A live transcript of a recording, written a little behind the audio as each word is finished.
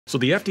So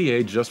the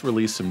FDA just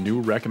released some new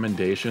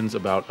recommendations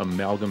about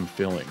amalgam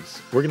fillings.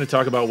 We're going to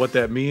talk about what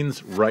that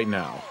means right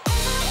now.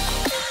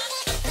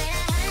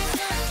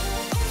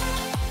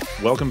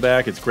 Welcome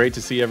back. It's great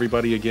to see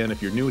everybody again.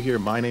 If you're new here,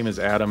 my name is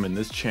Adam, and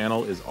this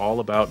channel is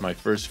all about my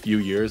first few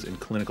years in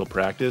clinical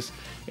practice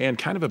and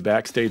kind of a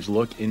backstage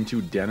look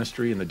into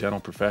dentistry and the dental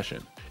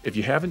profession. If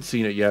you haven't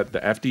seen it yet, the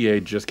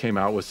FDA just came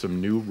out with some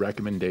new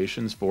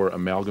recommendations for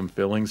amalgam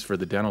fillings for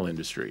the dental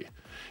industry.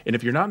 And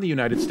if you're not in the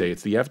United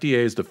States, the FDA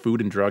is the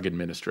Food and Drug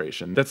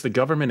Administration. That's the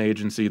government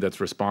agency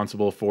that's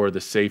responsible for the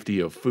safety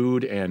of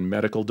food and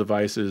medical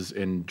devices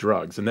and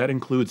drugs, and that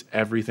includes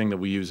everything that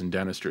we use in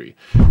dentistry.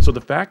 So the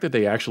fact that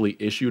they actually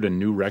issued a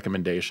new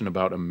recommendation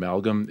about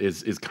amalgam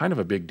is kind of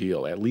a big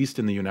deal, at least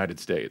in the United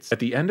States. At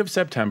the end of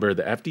September,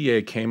 the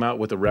FDA came out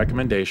with a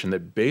recommendation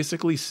that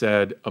basically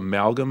said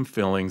amalgam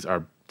fillings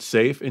are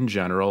safe in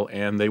general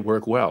and they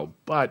work well,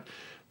 but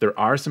there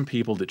are some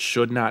people that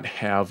should not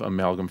have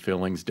amalgam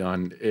fillings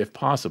done if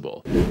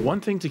possible.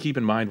 One thing to keep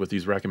in mind with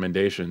these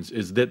recommendations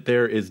is that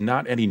there is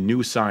not any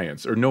new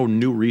science or no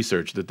new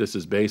research that this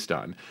is based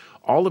on.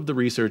 All of the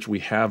research we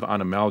have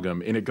on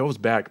amalgam, and it goes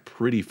back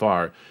pretty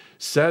far,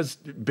 says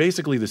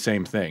basically the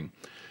same thing.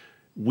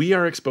 We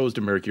are exposed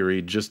to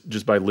mercury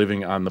just by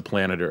living on the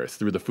planet Earth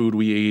through the food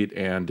we eat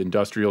and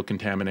industrial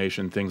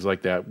contamination, things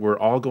like that. We're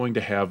all going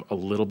to have a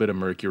little bit of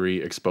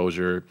mercury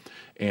exposure.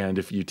 And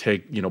if you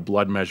take,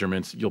 blood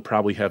measurements, you'll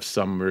probably have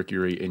some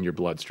mercury in your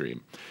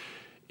bloodstream.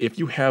 If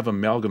you have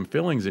amalgam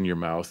fillings in your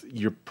mouth,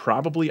 you're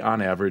probably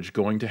on average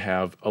going to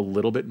have a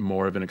little bit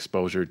more of an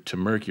exposure to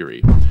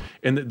mercury.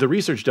 And the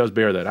research does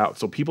bear that out.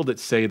 So people that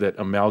say that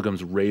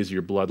amalgams raise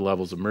your blood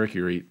levels of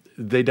mercury,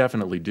 they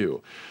definitely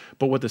do.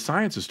 But what the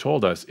science has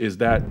told us is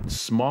that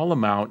small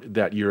amount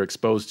that you're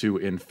exposed to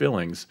in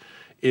fillings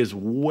is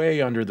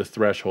way under the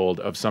threshold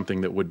of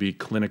something that would be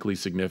clinically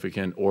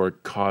significant or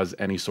cause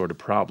any sort of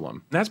problem.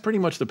 And that's pretty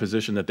much the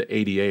position that the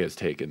ADA has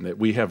taken, that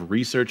we have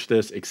researched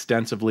this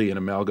extensively and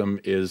amalgam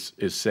is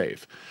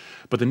safe.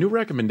 But the new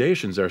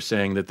recommendations are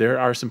saying that there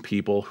are some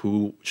people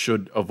who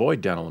should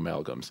avoid dental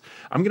amalgams.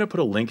 I'm going to put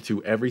a link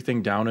to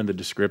everything down in the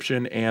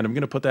description, and I'm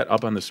going to put that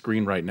up on the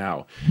screen right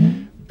now.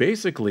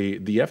 Basically,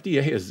 the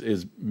FDA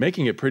is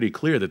making it pretty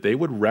clear that they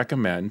would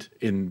recommend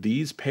in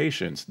these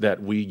patients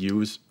that we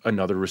use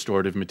another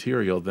restorative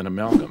material than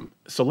amalgam.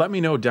 So let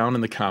me know down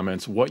in the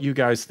comments what you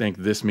guys think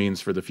this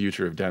means for the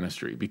future of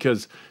dentistry,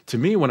 because to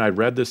me, when I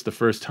read this the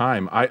first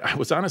time, I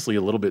was honestly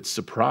a little bit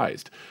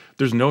surprised.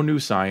 There's no new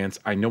science.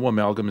 I know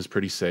amalgam is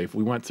pretty safe.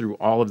 We went through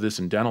all of this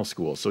in dental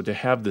school, so to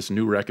have this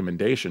new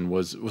recommendation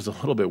was a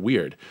little bit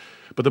weird.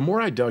 But the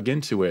more I dug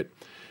into it,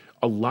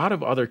 a lot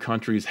of other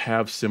countries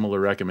have similar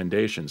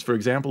recommendations. For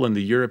example, in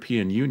the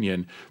European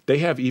Union, they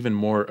have even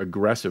more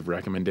aggressive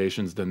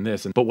recommendations than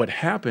this. But what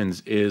happens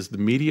is the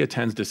media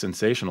tends to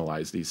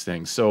sensationalize these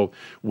things. So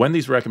when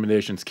these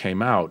recommendations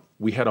came out,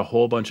 we had a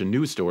whole bunch of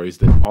news stories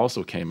that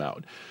also came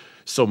out.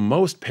 So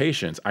most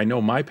patients, I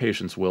know my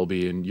patients will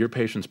be, and your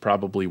patients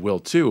probably will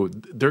too,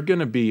 they're going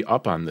to be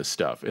up on this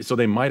stuff. So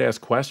they might ask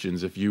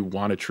questions if you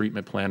want a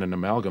treatment plan in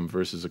amalgam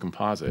versus a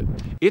composite.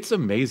 It's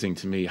amazing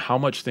to me how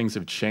much things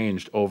have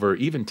changed over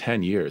even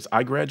 10 years.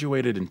 I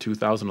graduated in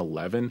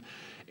 2011.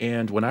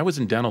 And when I was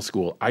in dental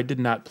school, I did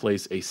not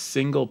place a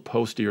single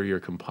posterior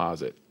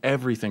composite.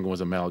 Everything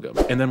was amalgam.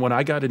 And then when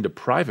I got into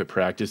private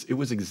practice, it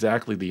was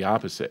exactly the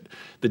opposite.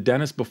 The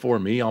dentist before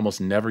me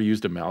almost never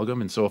used amalgam.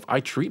 And so if I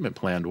treatment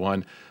planned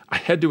one, I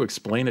had to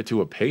explain it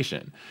to a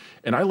patient.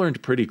 And I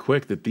learned pretty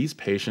quick that these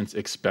patients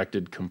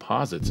expected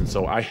composites. And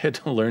so I had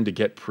to learn to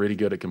get pretty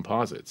good at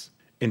composites.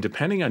 And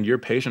depending on your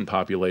patient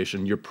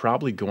population, you're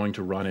probably going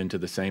to run into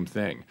the same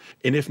thing.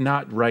 And if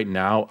not right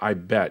now, I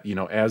bet,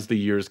 as the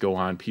years go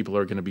on, people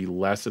are going to be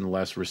less and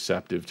less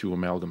receptive to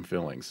amalgam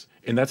fillings.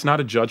 And that's not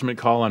a judgment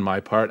call on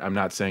my part. I'm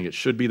not saying it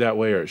should be that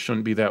way or it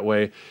shouldn't be that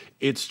way.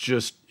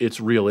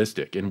 It's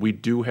realistic, and we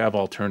do have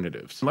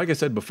alternatives. Like I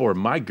said before,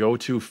 my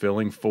go-to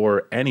filling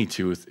for any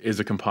tooth is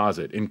a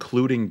composite,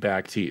 including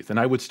back teeth. And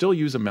I would still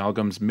use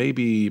amalgams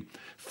maybe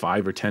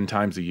 5 or 10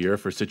 times a year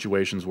for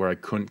situations where I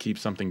couldn't keep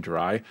something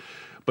dry.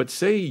 But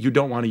say you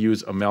don't want to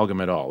use amalgam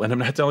at all, and I'm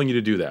not telling you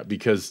to do that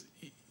because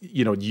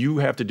you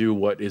have to do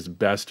what is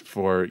best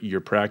for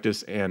your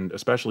practice and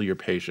especially your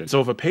patient.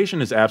 So if a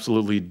patient is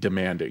absolutely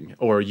demanding,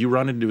 or you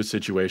run into a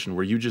situation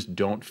where you just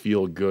don't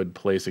feel good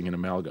placing an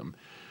amalgam,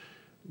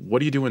 what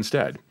do you do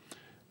instead?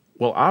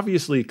 Well,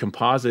 obviously,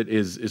 composite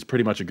is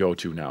pretty much a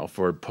go-to now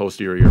for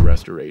posterior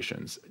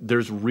restorations.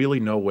 There's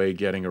really no way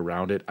getting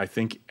around it. I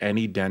think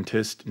any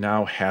dentist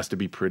now has to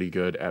be pretty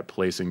good at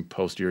placing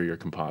posterior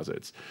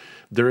composites.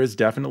 There is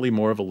definitely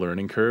more of a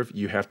learning curve.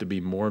 You have to be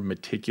more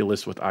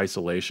meticulous with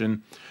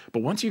isolation.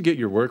 But once you get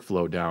your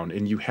workflow down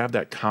and you have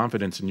that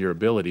confidence in your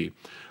ability,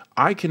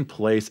 I can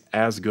place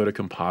as good a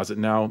composite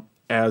now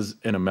as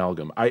an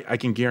amalgam. I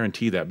can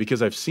guarantee that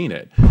because I've seen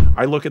it.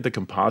 I look at the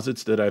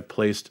composites that I've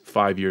placed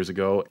 5 years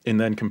ago and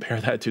then compare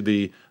that to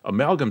the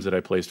amalgams that I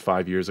placed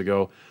 5 years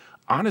ago.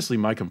 Honestly,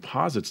 my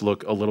composites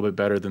look a little bit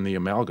better than the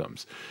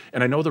amalgams.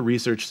 And I know the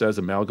research says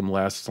amalgam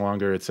lasts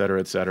longer, et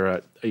cetera, et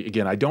cetera.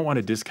 Again, I don't want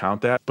to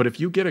discount that, but if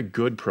you get a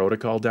good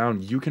protocol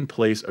down, you can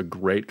place a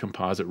great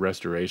composite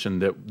restoration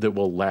that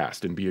will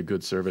last and be a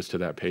good service to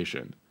that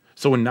patient.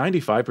 So in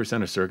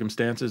 95% of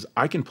circumstances,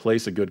 I can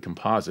place a good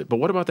composite. But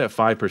what about that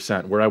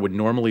 5% where I would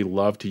normally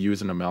love to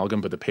use an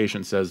amalgam, but the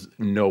patient says,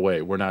 no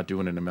way, we're not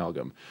doing an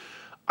amalgam?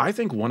 I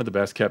think one of the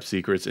best kept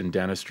secrets in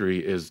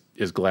dentistry is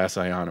glass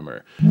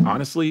ionomer.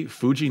 Honestly,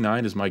 Fuji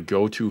 9 is my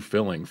go-to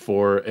filling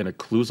for an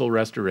occlusal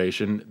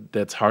restoration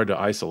that's hard to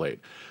isolate.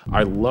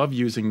 I love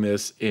using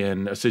this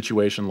in a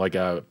situation like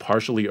a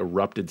partially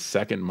erupted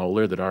second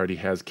molar that already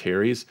has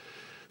caries.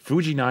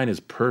 Fuji 9 is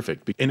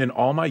perfect. And in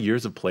all my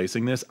years of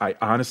placing this, I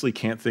honestly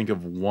can't think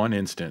of one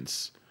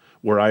instance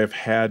where I have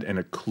had an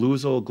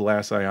occlusal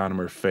glass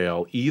ionomer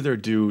fail, either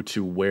due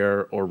to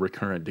wear or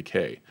recurrent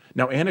decay.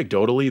 Now,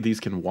 anecdotally, these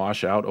can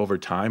wash out over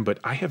time, but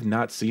I have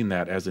not seen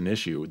that as an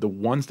issue. The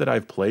ones that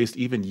I've placed,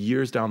 even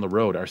years down the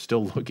road, are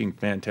still looking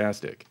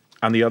fantastic.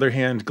 On the other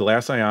hand,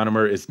 glass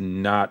ionomer is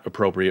not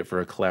appropriate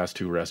for a Class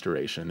 2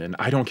 restoration, and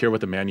I don't care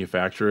what the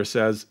manufacturer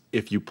says.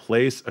 If you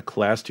place a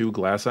Class 2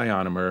 glass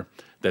ionomer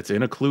that's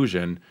in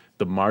occlusion,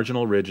 the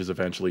marginal ridge is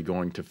eventually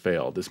going to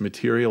fail. This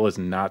material is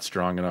not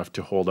strong enough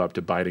to hold up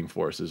to biting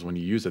forces when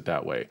you use it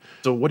that way.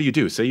 So what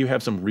do? Say you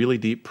have some really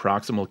deep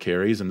proximal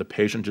caries and the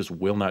patient just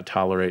will not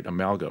tolerate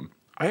amalgam.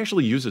 I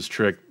actually use this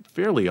trick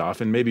fairly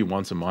often, maybe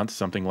once a month,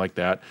 something like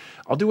that.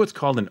 I'll do what's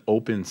called an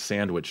open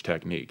sandwich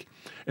technique.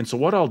 And so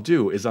what I'll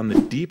do is on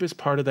the deepest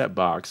part of that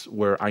box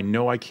where I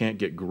know I can't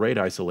get great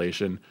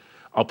isolation,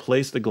 I'll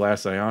place the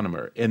glass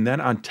ionomer, and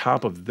then on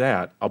top of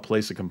that, I'll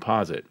place a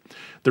composite.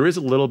 There is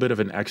a little bit of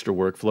an extra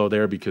workflow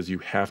there because you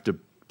have to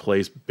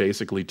place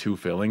basically 2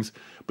 fillings,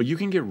 but you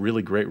can get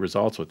really great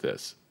results with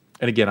this.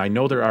 And again, I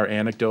know there are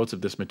anecdotes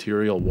of this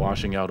material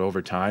washing out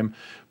over time,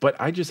 but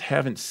I just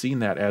haven't seen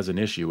that as an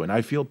issue, and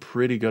I feel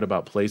pretty good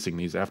about placing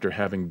these after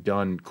having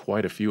done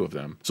quite a few of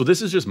them. So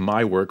this is just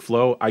my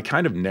workflow. I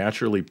kind of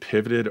naturally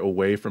pivoted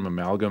away from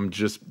amalgam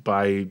just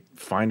by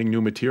finding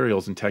new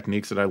materials and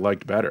techniques that I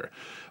liked better.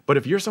 But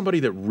if you're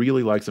somebody that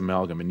really likes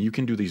amalgam and you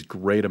can do these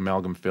great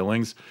amalgam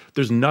fillings,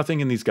 there's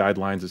nothing in these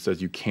guidelines that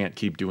says you can't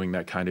keep doing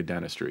that kind of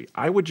dentistry.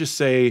 I would just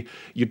say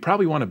you'd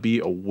probably want to be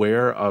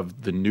aware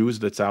of the news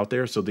that's out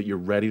there so that you're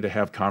ready to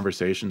have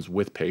conversations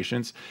with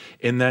patients,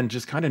 and then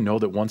just kind of know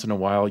that once in a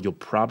while you'll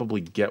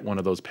probably get one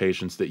of those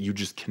patients that you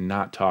just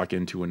cannot talk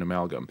into an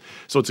amalgam.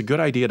 So it's a good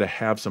idea to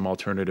have some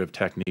alternative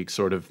techniques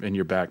sort of in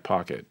your back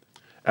pocket.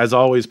 As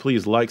always,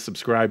 please like,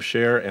 subscribe,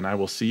 share, and I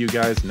will see you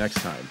guys next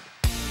time.